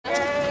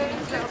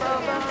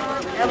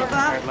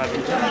Love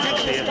you.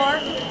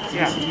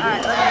 Yeah.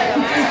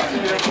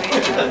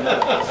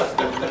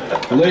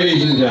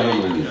 Ladies and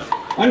gentlemen,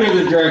 under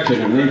the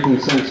direction of Nathan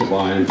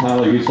Sensible and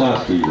Tyler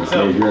Usosky, with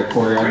major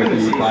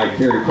choreography by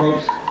Kerry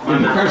Probst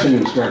and percussion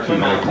instruction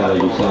by Tyler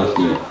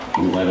Usosky,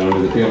 and led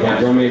onto the field by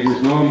drum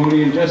majors Noah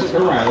Mooney and Jessica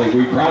Riley,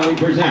 we proudly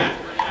present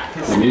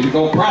the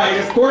musical pride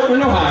of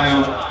Portland,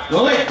 Ohio,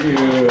 the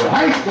Lakeview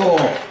High School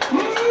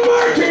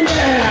Marching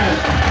Band!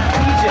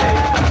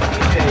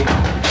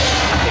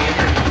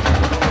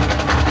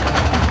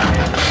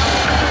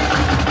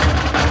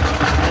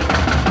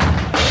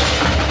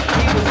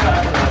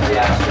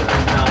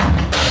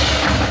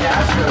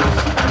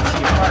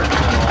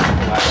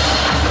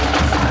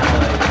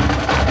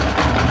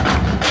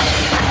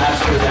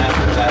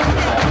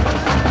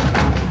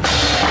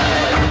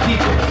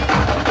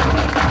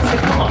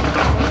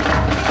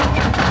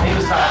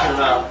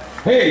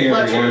 Hey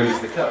everyone,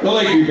 the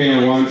Lakeview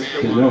Band wants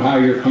to know how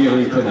you're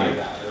feeling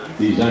tonight.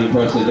 These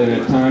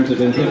unprecedented times have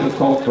been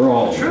difficult for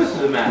all of us,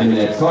 and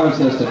it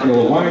caused us to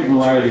feel a wide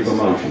variety of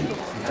emotions.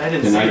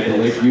 Tonight the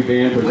Lakeview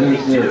Band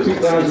presents their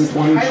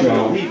 2020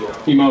 show,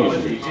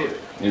 Emotions,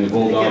 and the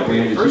Bulldog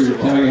Band is here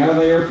to tell you how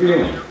they are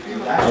feeling.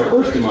 Our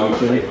first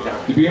emotion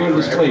to be on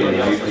display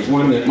tonight is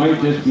one that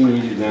might just be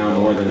needed now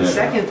more than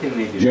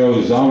ever.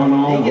 Joe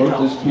Zawinul wrote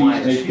this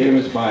piece made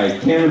famous by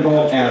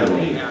Cannonball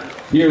Adderley.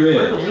 Here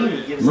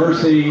is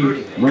Mercy,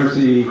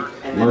 Mercy,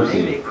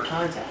 Mercy.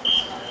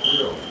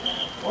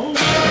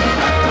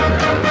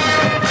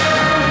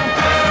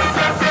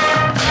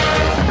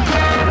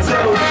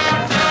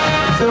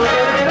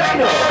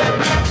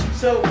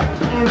 So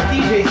when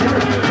DJ's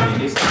interviewing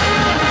these,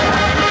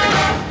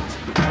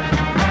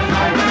 I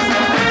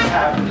just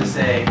happen to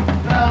say,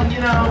 well, you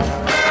know,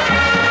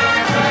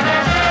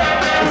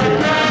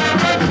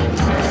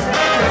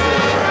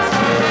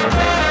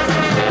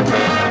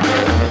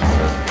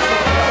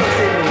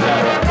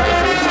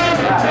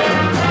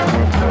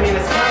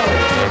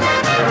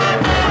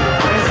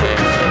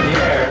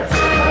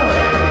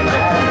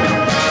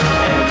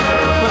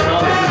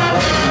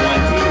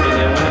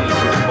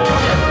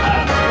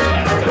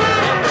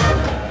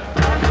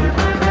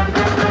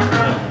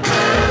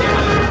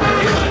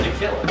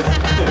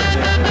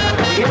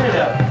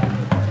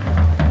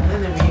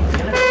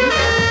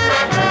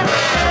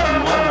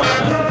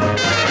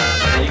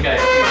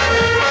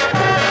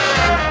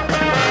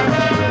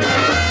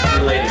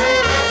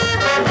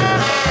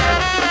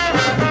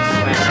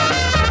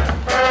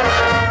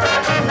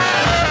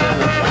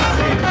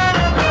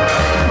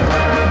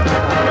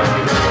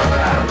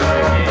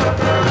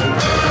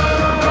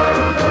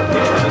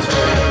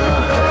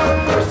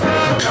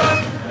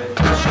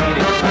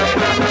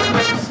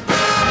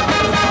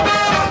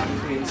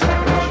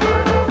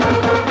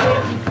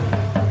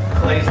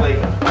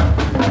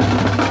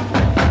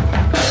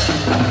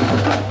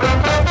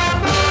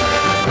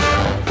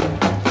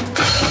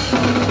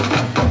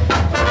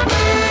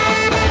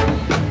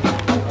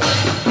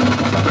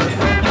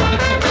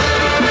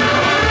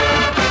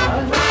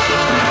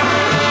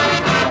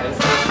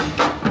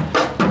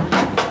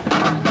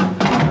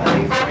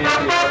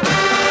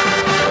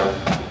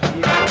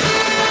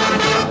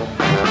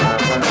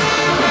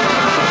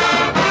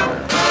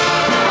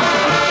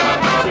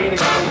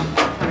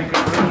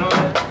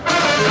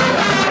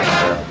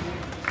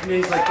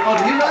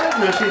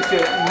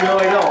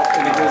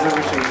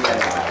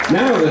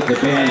 Now that the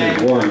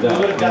band is warmed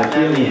up, they're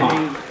feeling hot.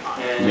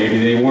 Maybe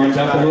they warmed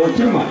up a little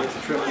too much.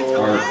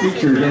 Our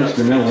featured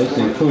instrumentalists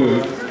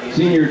include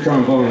senior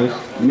trombonist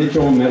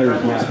Mitchell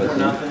Metters-Matheson,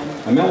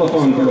 a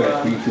mellophone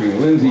duet featuring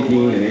Lindsey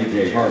Dean and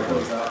A.J.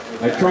 Harper,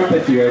 a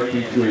trumpet duet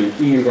featuring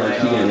Ian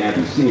Garcia and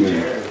Abby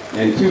Seaman,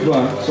 and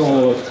tuba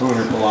soloist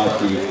Connor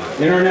Pulaski,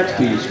 and our next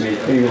piece made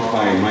famous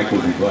by Michael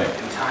Bublé.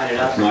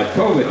 It's not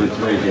COVID that's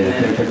raising the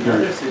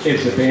temperature,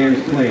 it's the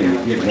band's playing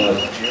that gives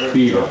us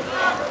fever.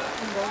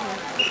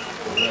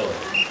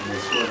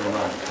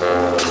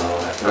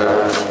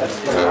 It's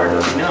hard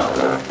to know.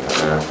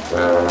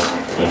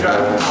 You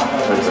drive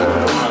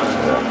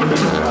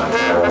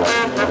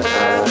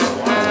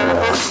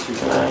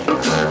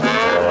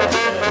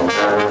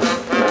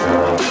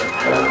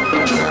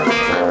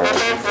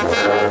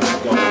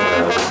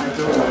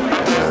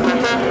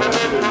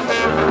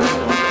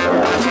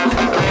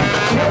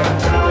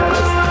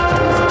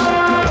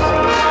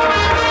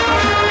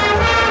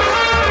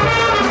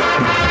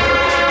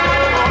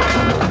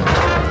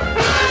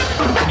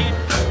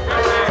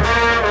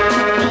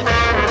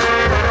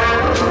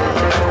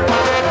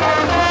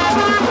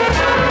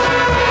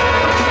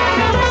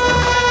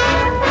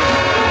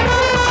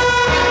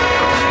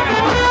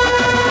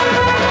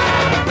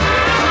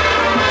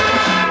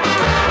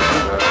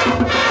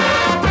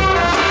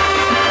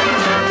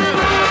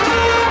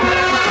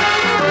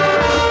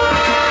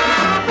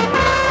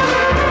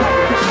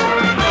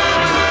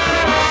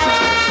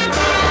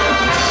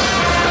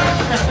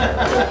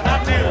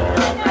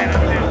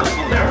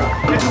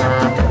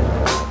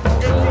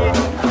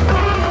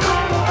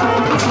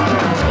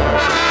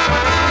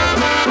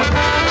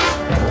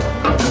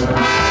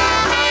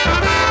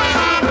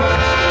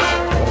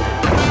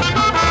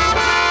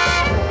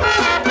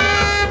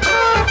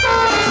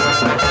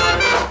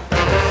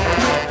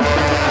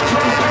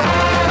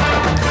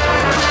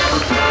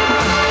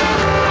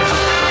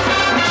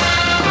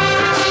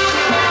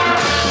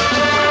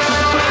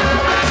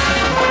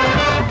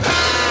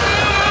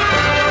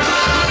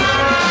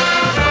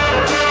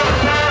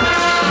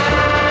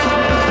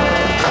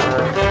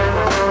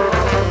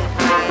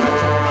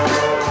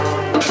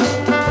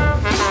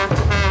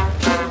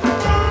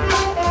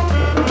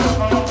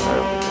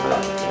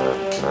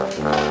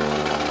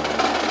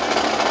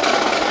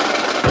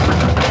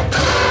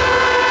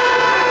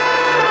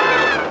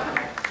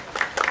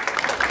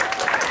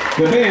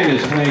The band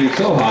is playing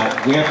so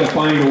hot, we have to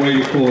find a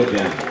way to cool it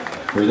down.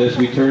 For this,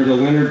 we turn to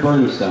Leonard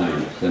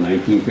Bernstein's. The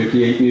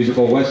 1958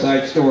 musical West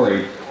Side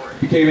Story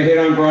became a hit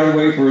on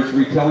Broadway for its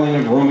retelling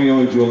of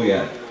Romeo and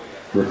Juliet.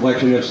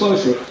 Reflection of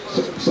social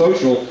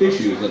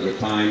issues of the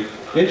time,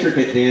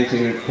 intricate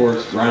dancing, and of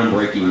course,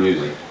 groundbreaking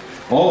music.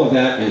 All of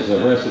that is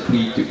a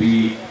recipe to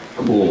be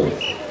cool.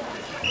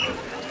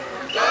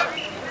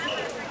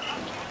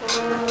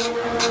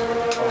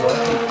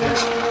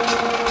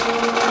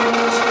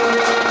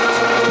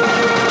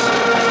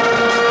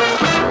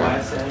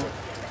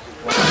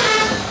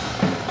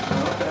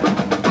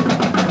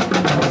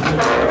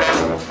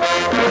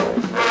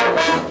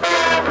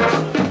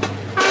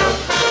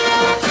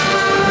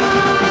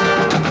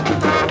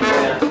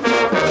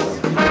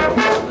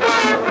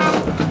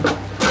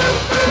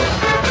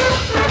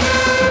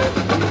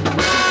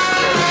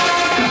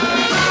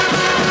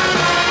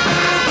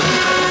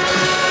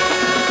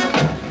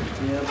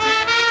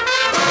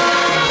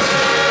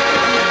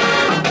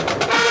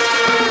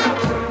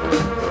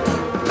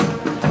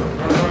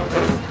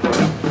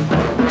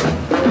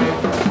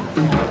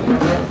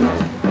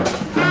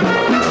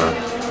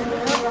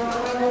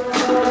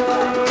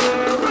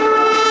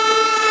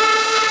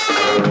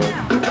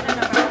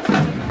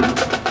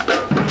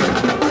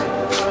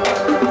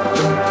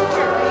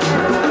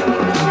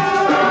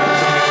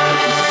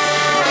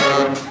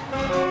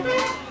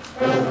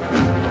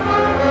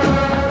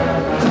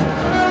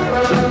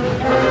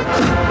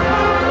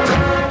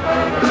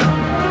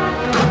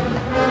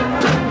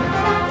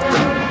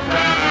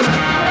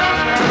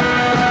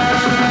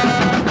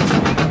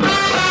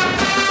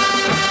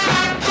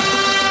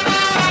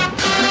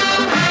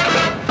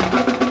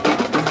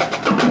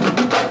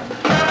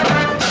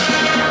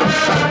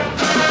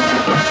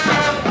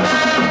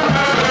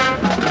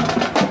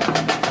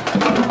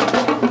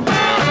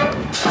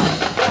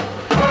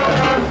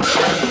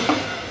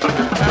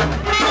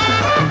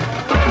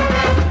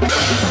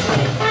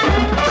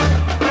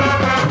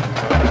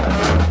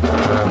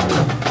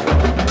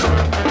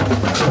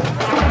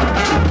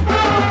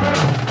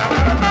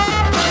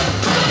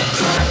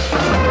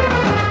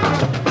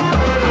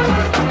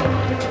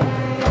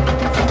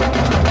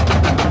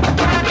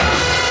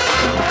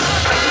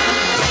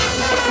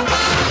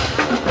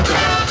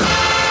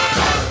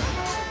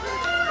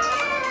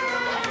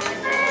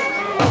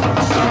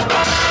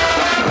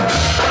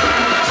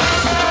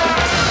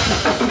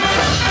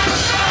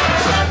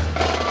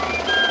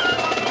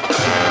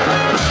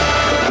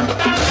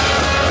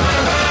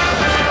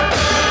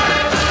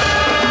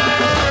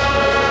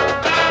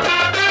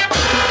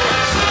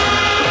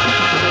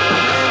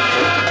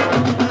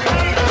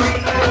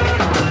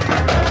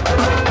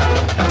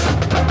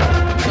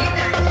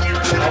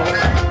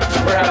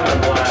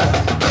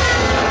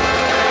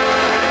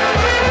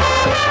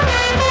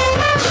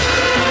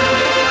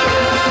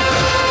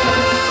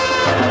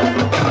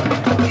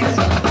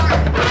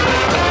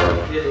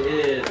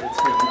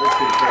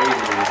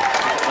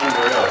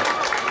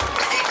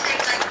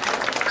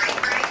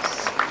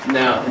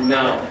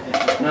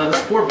 No,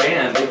 this poor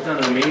band, they've done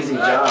an amazing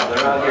job.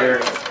 They're out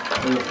here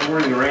in the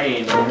pouring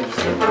rain. Did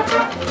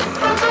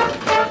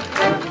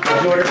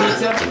you order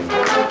pizza?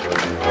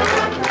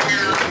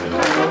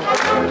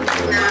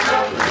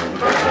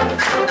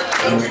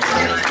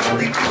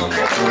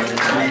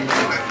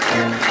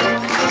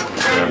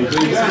 Ladies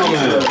and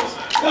gentlemen,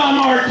 the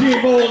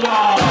Lakeview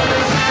Bulldogs!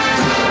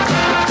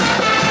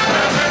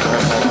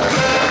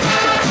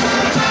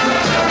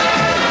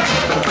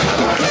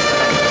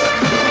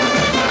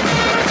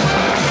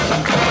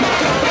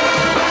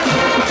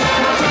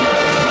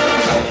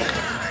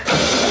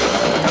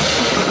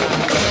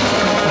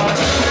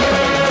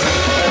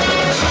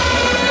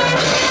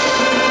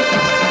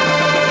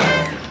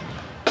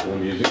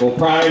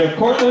 Pride of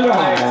Cortland,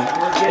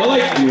 Ohio, the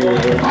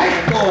Lakeview High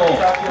School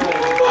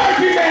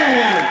Marching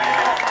Band!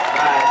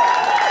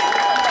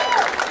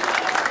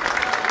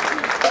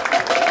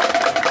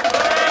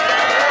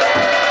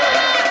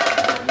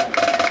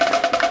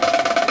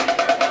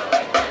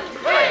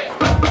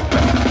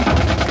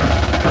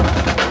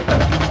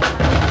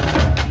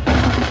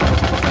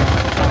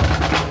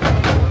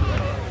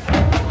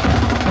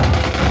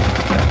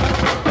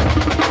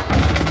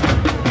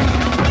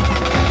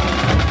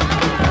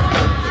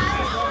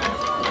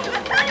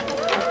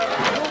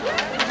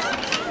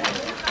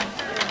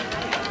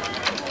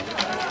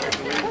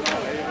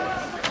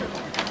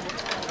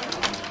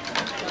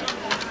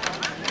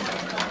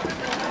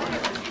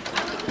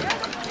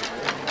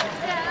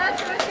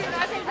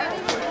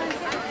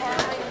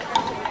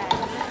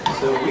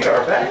 So we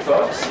are back,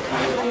 folks, and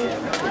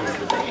that was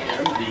the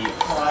band, the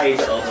pride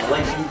of the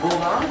Lakeview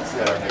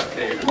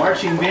Bulldogs,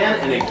 marching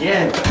band, and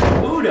again,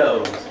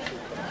 kudos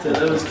to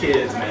those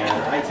kids, man.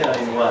 I tell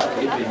you what,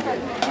 they've been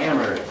getting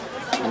hammered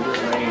in this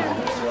rain,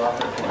 and this is off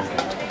the point.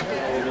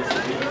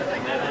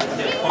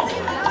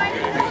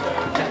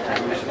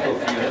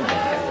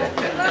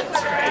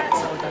 That's right.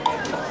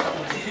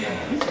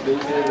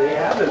 They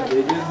haven't.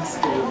 They didn't.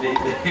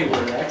 They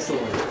were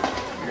excellent.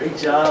 Great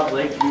job,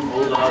 Lakeview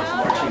Bulldogs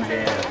Marching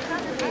Band.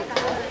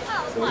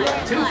 So So we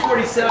got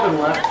 2:47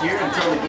 left here until the